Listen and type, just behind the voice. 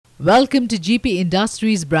Welcome to GP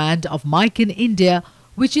Industries brand of Mike in India,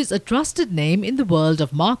 which is a trusted name in the world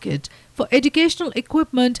of market for educational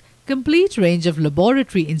equipment, complete range of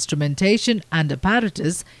laboratory instrumentation and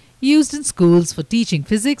apparatus used in schools for teaching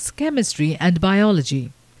physics, chemistry and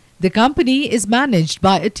biology. The company is managed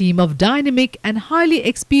by a team of dynamic and highly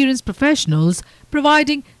experienced professionals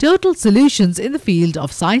providing total solutions in the field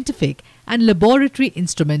of scientific and laboratory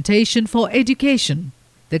instrumentation for education.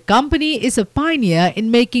 The company is a pioneer in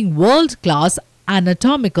making world-class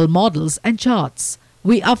anatomical models and charts.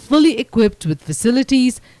 We are fully equipped with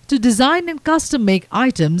facilities to design and custom-make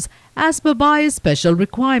items as per buyer's special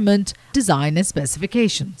requirement, design and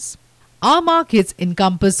specifications. Our markets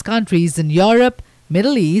encompass countries in Europe,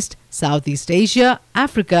 Middle East, Southeast Asia,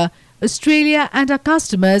 Africa, Australia, and our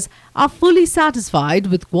customers are fully satisfied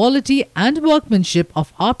with quality and workmanship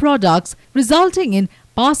of our products, resulting in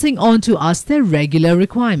passing on to us their regular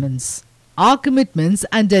requirements. Our commitments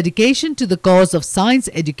and dedication to the cause of science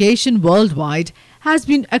education worldwide has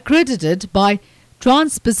been accredited by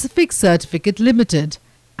Trans-Pacific Certificate Limited,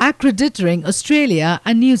 accrediting Australia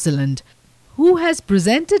and New Zealand, who has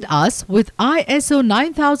presented us with ISO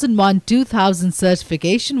 9001-2000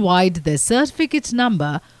 certification-wide their certificate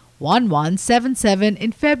number 1177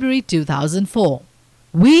 in February 2004.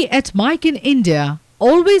 We at Mike in India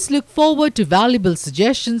always look forward to valuable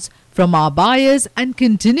suggestions from our buyers and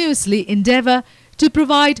continuously endeavor to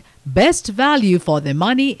provide best value for their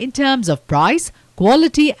money in terms of price,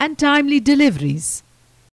 quality and timely deliveries.